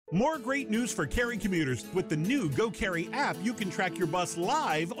More great news for Cary commuters. With the new Go Cary app, you can track your bus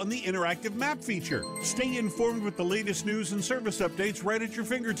live on the interactive map feature. Stay informed with the latest news and service updates right at your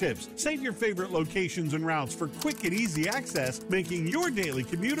fingertips. Save your favorite locations and routes for quick and easy access, making your daily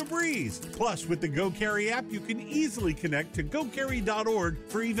commute a breeze. Plus, with the Go Cary app, you can easily connect to gocary.org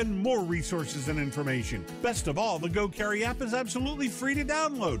for even more resources and information. Best of all, the Go Cary app is absolutely free to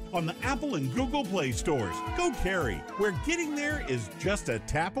download on the Apple and Google Play stores. Go Cary, where getting there is just a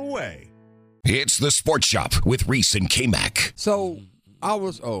tap away. It's the Sports Shop with Reese and Kmac. So I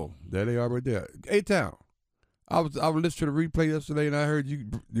was there they are right there. A-Town. I was listening to the replay yesterday and I heard you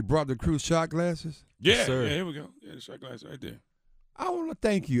brought the crew shot glasses. Yeah, Yes, sir. yeah, here we go. Yeah, the shot glass right there. I want to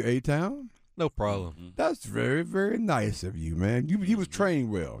thank you, A-Town. No problem. That's very, very nice of you, man. You was trained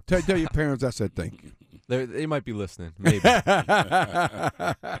well. Tell your parents I said thank you. They might be listening, maybe.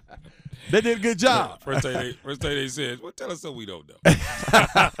 They did a good job. First thing they said, well, tell us something we don't know.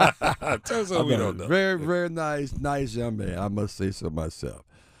 Tell us something we don't know. Very, very nice young man. I must say so myself.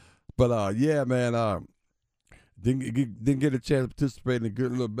 But yeah, man, didn't get a chance to participate in a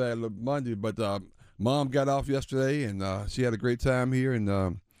good little bad little Monday. But Mom got off yesterday and she had a great time here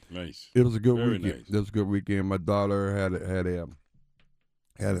and Nice. it was a good Very weekend. nice. It was a good weekend. My daughter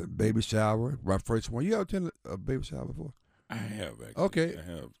had a baby shower. My first one. You ever attended a baby shower before? I have, actually. Okay.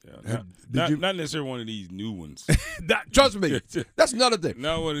 I have. Yeah. Did Not necessarily one of these new ones. Trust me, that's another thing.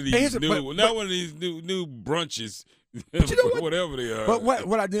 Not one of these Hey, new one of these new brunches. But you know what? Whatever they are. But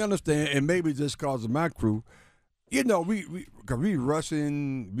what I didn't understand, and maybe just because of my crew, you know, because we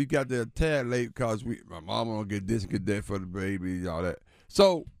rushing, we got there a tad late because my mom gonna get this and get that for the baby, all that.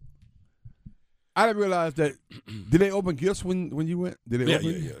 So I didn't realize that. Did they open gifts when you went? Did they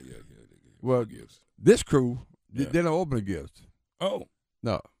open? Yeah. Well, Gifts. this crew, Yeah. they don't open the gifts. Oh.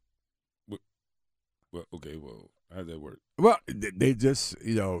 No. Well, okay. Well, how's that work? Well, they just,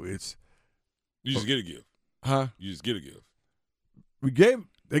 you know, it's. You just get a gift. Huh? You just get a gift.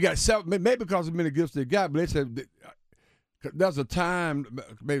 They got 7, maybe because of many gifts they got, but they said there was a time,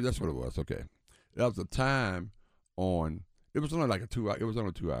 maybe that's what it was, okay. There was a time it was only like it was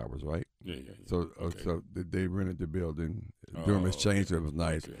only 2 hours, right? Yeah. So Okay. so they rented the building during exchange, so it was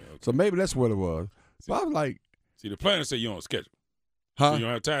nice. Okay. So maybe that's what it was. But I was like, See, the planners say you're on schedule. huh? So you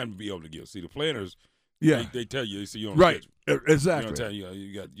don't have time to be able to give. See, the planners, Yeah. they tell you, they say you're on Right. schedule. Exactly. You know,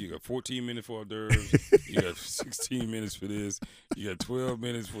 you got 14 minutes for hors d'oeuvres. You got 16 minutes for this. You got 12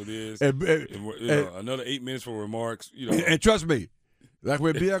 minutes for this. And Another 8 minutes for remarks. You know, and trust me, like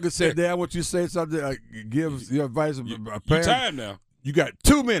when Bianca said, "Dad, I want you to say something, give your advice to a you parent." time now. You got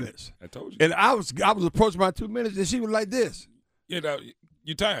 2 minutes. I told you. And I was approaching my 2 minutes, and she was like this. You know,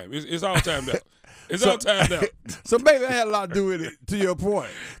 you time. It's all timed out. It's all timed out. So maybe that had a lot to do with it, to your point.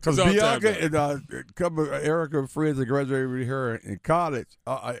 Because It's all Bianca timed and a couple of Erica friends that graduated with her in college,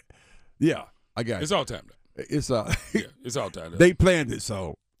 yeah, I got It's it. all timed out. It's Yeah, it's all timed out. they planned it,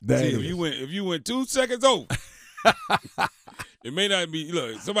 so that See, is. if you went 2 seconds over, it may not be.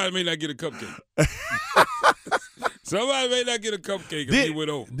 Look, somebody may not get a cupcake. Somebody may not get a cupcake if you went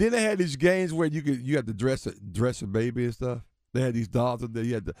over. Then they had these games where you had to dress a baby and stuff. They had these dolls that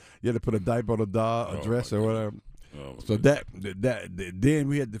you had to put a diaper on a doll, a dress or whatever. Oh, So that then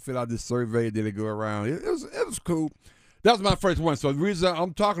we had to fill out this survey. Then they go around. It was cool. That was my first one. So the reason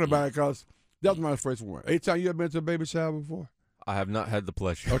I'm talking about it because that was my first one. Anytime you ever been to a baby shower before? I have not had the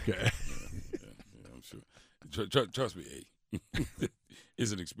pleasure. Okay. yeah, I'm sure. Trust me,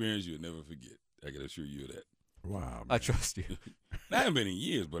 it's an experience you'll never forget. I can assure you of that. Wow. Man. I trust you. I haven't been in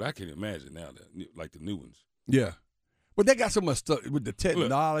years, but I can imagine now that like the new ones. Yeah. But they got so much stuff with the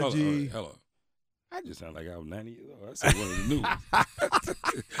technology. Hello. I just sound like I was 90 years old. I said one of the new ones.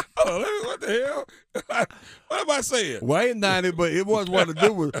 What the hell? What am I saying? Well, I ain't 90, but it was one of the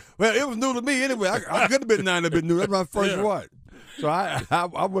new ones. Well, it was new to me anyway. I could have been 90, been new. That's my first one. So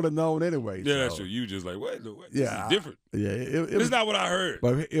I would have known anyway. Yeah, so. that's true. You just like, what? Yeah. This is different. Yeah. It's was, not what I heard.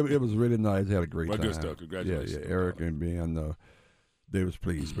 But it was really nice. Had a great Well, time. good stuff. Congratulations. Yeah. Eric and Ben, they was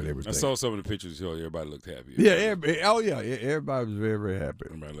pleased with everything. I saw some of the pictures. Everybody looked happy. Yeah, everybody was very, very happy.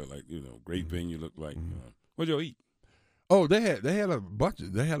 Everybody looked like, great venue looked like. What'd y'all eat? Oh, they had a bunch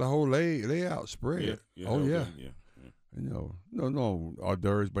of, they had a whole layout spread. Yeah. Oh, yeah. Yeah. No hors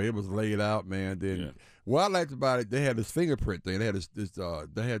d'oeuvres, but it was laid out, man. Then what I liked about it, they had this fingerprint thing. They had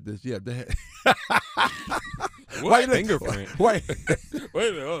they had What? Fingerprint? Wait. Wait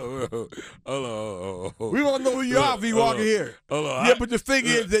a minute. Hold on. We won't know who you are if you walk in here. Hold on. Yeah, but the thing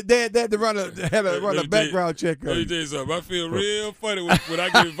is that they had to run a background check. Let me tell you something. I feel real funny when I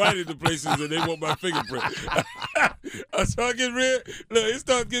get invited to places and they want my fingerprint. I start getting real. Look, it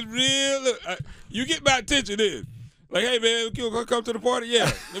starts getting real. Look, you get my attention then. Like, hey, man, you come to the party? Yeah.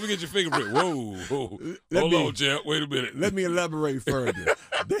 Let me get your fingerprint. Whoa. Hold on, champ. Wait a minute. Let me elaborate further.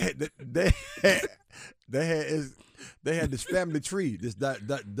 They had this family tree, this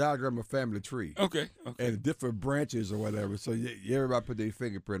diagram of family tree. Okay. And different branches or whatever. So everybody put their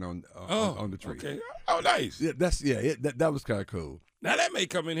fingerprint on the tree. Okay. Oh, nice. Yeah, that was kind of cool. Now, that may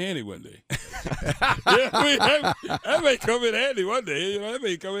come in handy one day. That may come in handy one day. That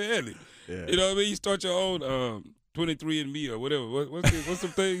may come in handy. Yeah. You know what I mean? You start your own 23andMe or whatever. What's some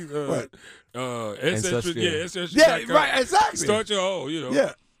things? Ancestry. Ancestry. Yeah, Ancestry. Yeah, right, exactly. Start your own,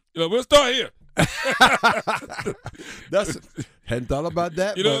 Yeah. We'll start here. Hadn't thought about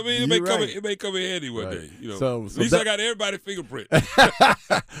that. You know what I mean? It may come in handy one Right. day. So at least I got everybody's fingerprint.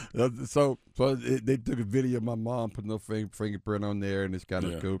 so they took a video of my mom putting her fingerprint on there, and it's kind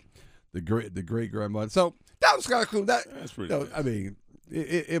of cool. The great grandmother. So that was kind of cool. That's pretty nice. I mean,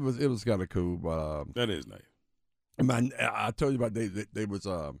 it was kind of cool. But that is nice. I told you about they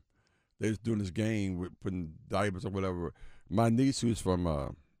was doing this game with putting diapers or whatever. My niece who's from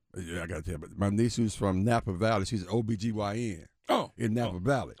I gotta tell you, but my niece who's from Napa Valley, she's an OBGYN. In Napa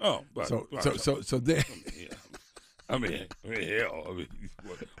Valley. But, so then. I mean, hell,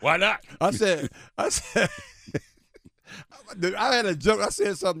 why not? I said, I had a joke. I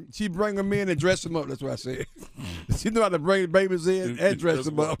said something. She bring them in and dress them up. That's what I said. She knew how to bring babies in and dress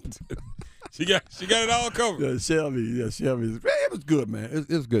them up. She got it all covered. Yeah, Shelby. It was good, man. It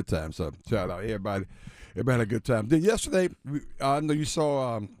was a good time. So shout out everybody. Everybody had a good time. Then yesterday, I know you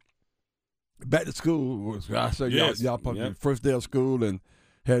saw back to school. I saw y'all the first day of school and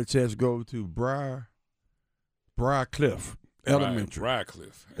had a chance to go to Briar Cliff Elementary. Briar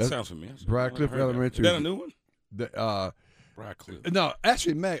Cliff. That sounds familiar. Briar Cliff Elementary. Is that a new one? Briar Cliff. No,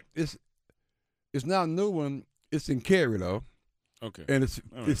 actually, Mac, it's not a new one. It's in Cary though. Okay. And it's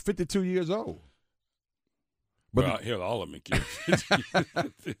 52 years old. But hell, all of them in Cary.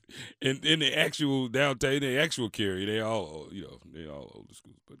 in the actual downtown, in the actual Cary, they all older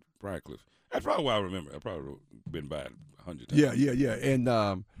schools. But Briar Cliff, that's probably why I remember. I probably been by it 100 times. Yeah.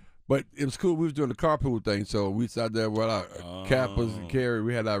 And but it was cool. We was doing the carpool thing, so we sat there with our cappers and Cary.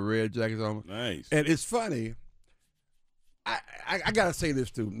 We had our red jackets on. Nice. And it's funny. I gotta say this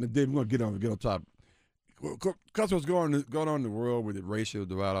too. Then we're gonna get on top. Because what's going on in the world with the racial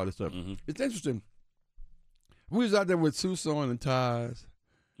divide, all this stuff. Mm-hmm. It's interesting. We was out there with suits on and ties,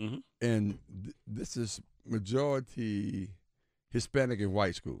 and this is majority Hispanic and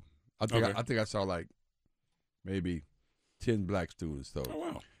white school. I think I saw like maybe 10 black students though. Oh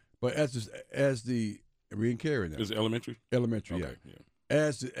wow! But we in Cary now. Is it elementary? Elementary, okay, yeah.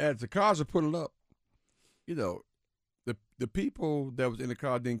 As the cars are pulling up, the people that was in the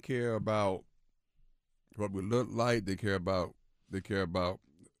car didn't care about what we look like. They care about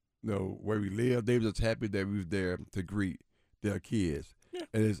where we live. They were just happy that we was there to greet their kids. Yeah.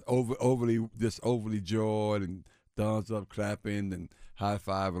 And it's overly joyed and thumbs up, clapping and high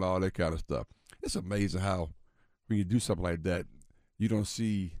five and all that kind of stuff. It's amazing how when you do something like that, you don't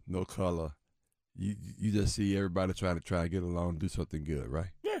see no color. You just see everybody trying to get along and do something good,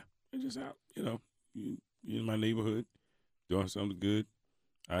 right? Yeah, it's just out. You in my neighborhood doing something good.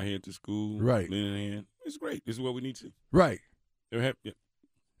 Out here at the school, right? Lending a hand. It's great. This is what we need to. Right. They're happy. Yeah.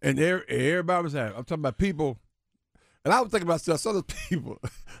 And everybody was happy. I'm talking about people, and I was thinking about some of the people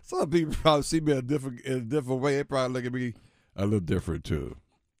probably see me in a different way. They probably look at me a little different too.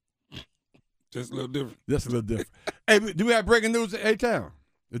 Just a little different. Just a little different. Hey, do we have breaking news in A-Town?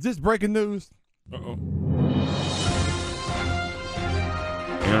 Is this breaking news? Uh-oh.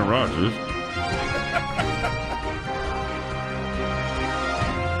 Aaron Rodgers.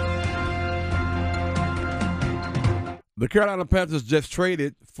 The Carolina Panthers just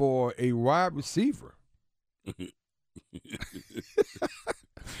traded for a wide receiver. I ain't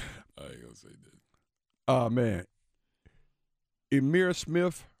gonna say that. Oh, man. Ihmir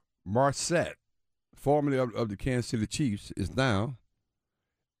Smith Marsette, formerly of the Kansas City Chiefs, is now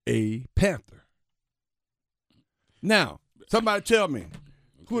a Panther. Now, somebody tell me,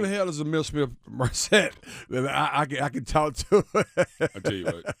 who the hell is Ihmir Smith Marsette that I can talk to? I'll tell you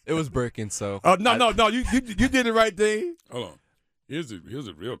what. It was breaking, so. Oh, no. You did the right thing. Hold on. Here's a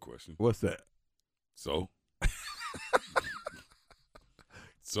real question. What's that? So?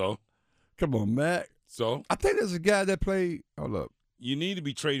 So? Come on, Mac. So? I think there's a guy that played. Hold up. You need to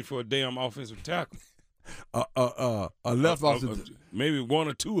be traded for a damn offensive tackle. A left offensive. Maybe one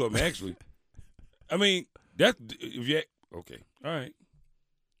or two of them, actually. I mean, okay. All right.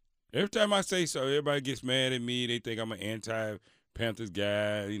 Every time I say so, everybody gets mad at me. They think I'm an anti-Panthers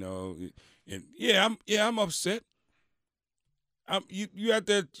guy, And I'm upset. You out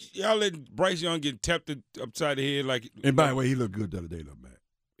there, y'all letting Bryce Young get tapped upside the head like. And by the way, he looked good the other day, though, man.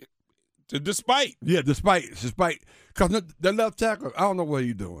 Despite. Yeah, despite. Because the left tackle, I don't know what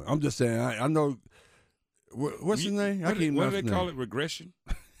he's doing. I'm just saying, I know. What's his name? What do they call it? Regression?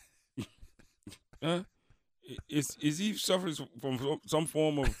 Huh? Is he suffering from some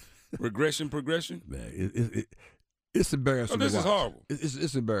form of progression? Man, it's embarrassing. Oh, this is horrible.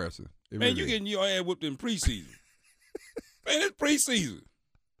 It's embarrassing. Man, you getting your ass whooped in preseason. Man, it's preseason.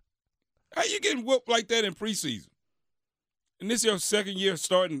 How you getting whooped like that in preseason? And this is your second year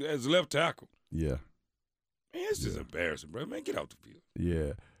starting as left tackle. Yeah. Man, it's just embarrassing, bro. Man, get out the field.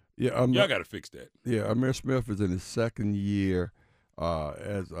 Yeah. Y'all got to fix that. Yeah, Ihmir Smith is in his second year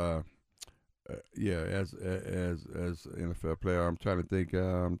as NFL player. I'm trying to think.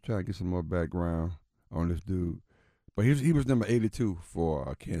 I'm trying to get some more background on this dude. But he was number 82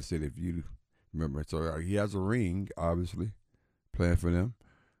 for Kansas City, if you remember. So he has a ring, obviously, playing for them.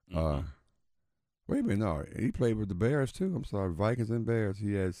 Mm-hmm. Wait a minute, no, he played with the Bears too. I'm sorry, Vikings and Bears.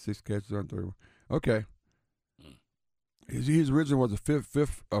 He had 6 catches on 31. Okay. His original was a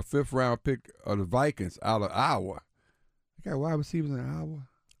fifth round pick of the Vikings out of Iowa. They got wide receivers in Iowa.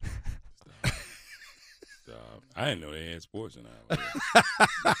 Stop. I didn't know they had sports in Iowa.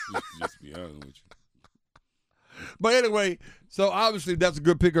 just to be honest with you. But anyway, so obviously that's a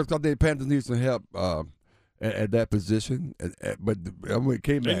good pickup because the Panthers need some help at that position. But I mean,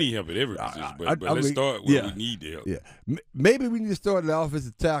 Kmac, they need help at every position. But let's start where we need the help. Yeah, maybe we need to start the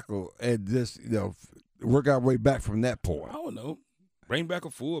offensive tackle and just work our way back from that point. I don't know. Bring back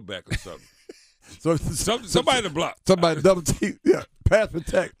a fullback or something. So somebody to block. Somebody double team. Yeah, pass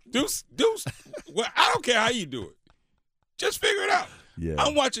protect. Deuce. Well, I don't care how you do it. Just figure it out. Yeah.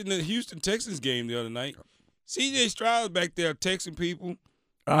 I'm watching the Houston Texans game the other night. C.J. Stroud back there texting people,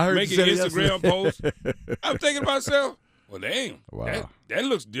 I heard making Instagram posts. I'm thinking to myself, well, damn, wow. that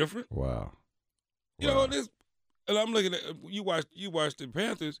looks different. Wow. You know this, and I'm looking at you watch the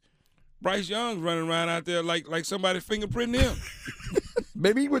Panthers. Bryce Young's running around out there like somebody fingerprinting him.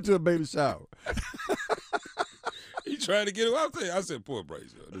 Maybe he went to a baby shower. He tried to get him out there. I said, poor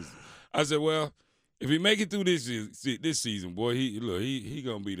Bryce Young. I said, well, if he make it through this season, boy, he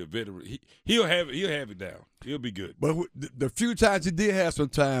gonna be the veteran. He'll have it down. He'll be good. But the few times he did have some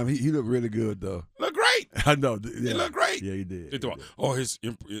time, he looked really good though. Look great. I know. He looked great. Yeah, he did. His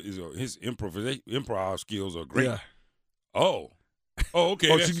improv skills are great. Yeah. Oh, okay.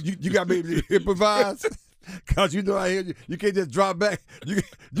 Oh, you got me to improvise. Cause you know I hear you can't just drop back.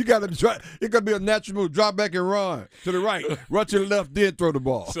 You got to drop. It's gonna be a natural move. Drop back and run to the right, run to the left, then throw the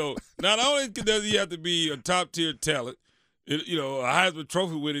ball. So not only does he have to be a top tier talent, a Heisman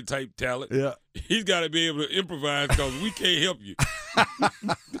Trophy winning type talent. Yeah, he's got to be able to improvise because we can't help you.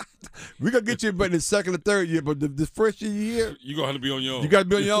 We're gonna get you, but in the second or third year, but the first year you're gonna have to be on your own. You got to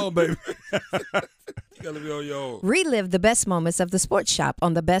be on your own, baby. You got to be on your own. Relive the best moments of the Sports Shop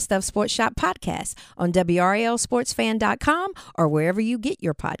on the Best of Sports Shop podcast on WRLSportsFan.com or wherever you get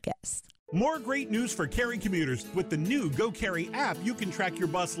your podcasts. More great news for Cary commuters. With the new Go Cary app, you can track your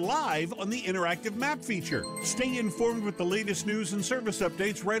bus live on the interactive map feature. Stay informed with the latest news and service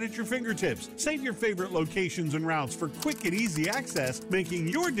updates right at your fingertips. Save your favorite locations and routes for quick and easy access, making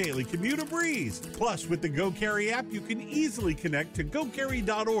your daily commute a breeze. Plus, with the Go Cary app, you can easily connect to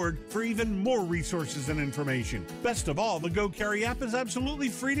gocary.org for even more resources and information. Best of all, the Go Cary app is absolutely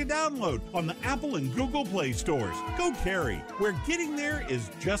free to download on the Apple and Google Play stores. Go Cary, where getting there is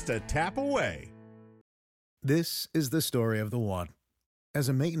just a tap away. This is the story of the one. As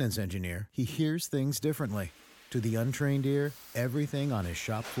a maintenance engineer, he hears things differently. To the untrained ear, everything on his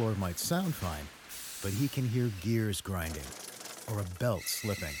shop floor might sound fine, but he can hear gears grinding or a belt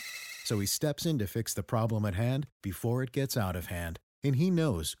slipping. So he steps in to fix the problem at hand before it gets out of hand. And he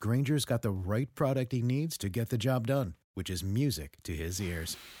knows Grainger's got the right product he needs to get the job done, which is music to his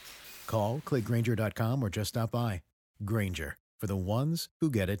ears. Call, click Grainger.com, or just stop by. Grainger, for the ones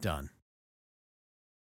who get it done.